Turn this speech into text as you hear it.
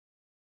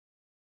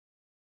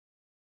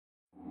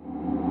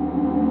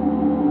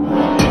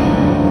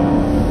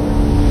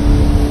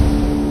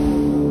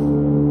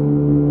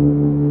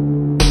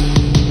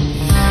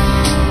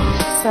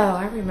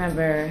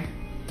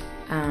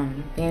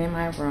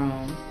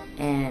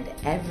And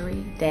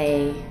every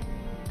day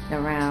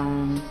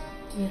around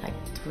maybe like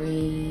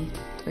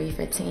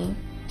 3:15,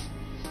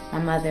 my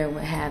mother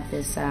would have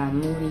this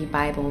Moody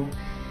Bible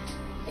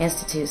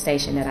Institute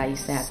station that I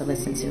used to have to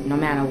listen to no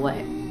matter what.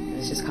 It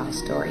was just called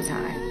Story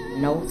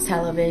Time. No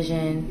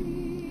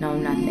television, no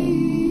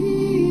nothing.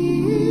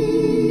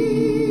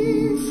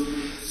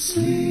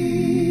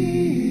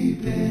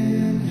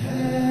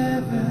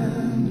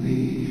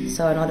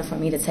 So in order for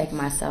me to take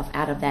myself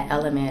out of that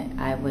element,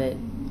 I would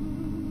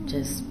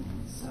just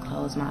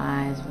close my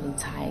eyes really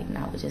tight and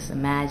I would just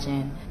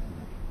imagine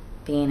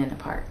being in the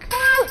park.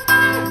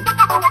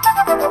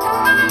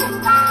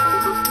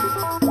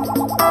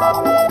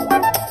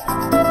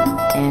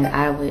 And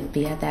I would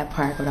be at that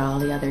park with all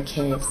the other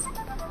kids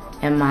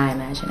in my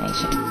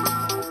imagination.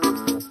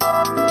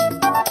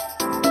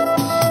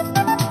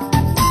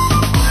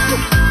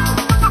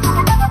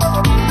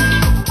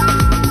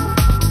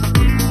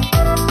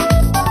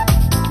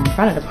 In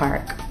front of the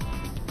park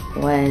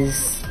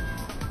was,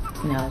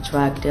 you know,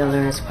 drug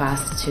dealers,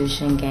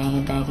 prostitution,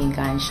 gang banging,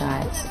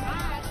 gunshots.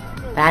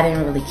 But I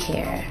didn't really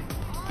care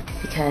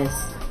because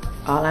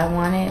all I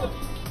wanted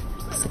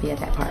was to be at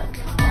that park.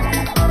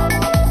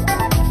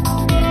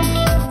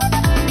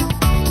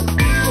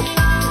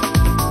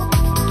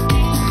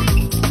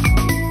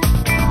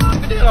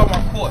 Get off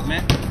my court,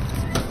 man.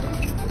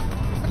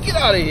 Get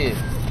out of here.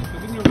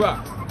 Give me a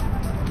rock.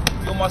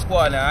 You're my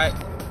squad now, alright?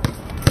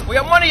 Where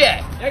your money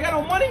at? You ain't got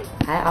no money?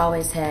 I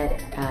always had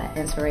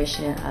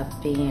inspiration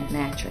of being an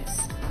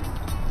actress.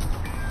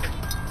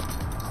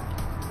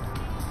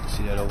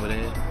 See that over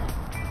there?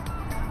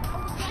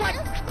 What?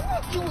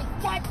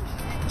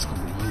 That's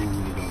gonna be really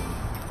good.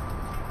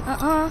 I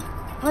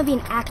wanna be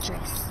an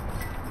actress.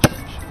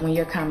 When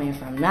you're coming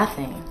from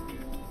nothing,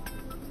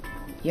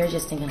 you're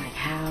just thinking like,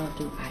 how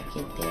do I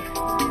get there?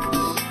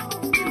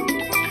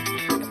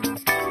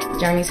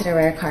 Journey to the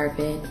Red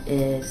Carpet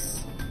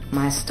is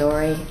my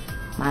story,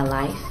 my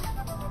life,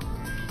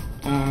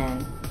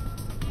 and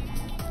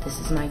this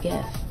is my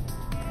gift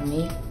from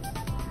me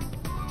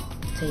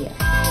to you.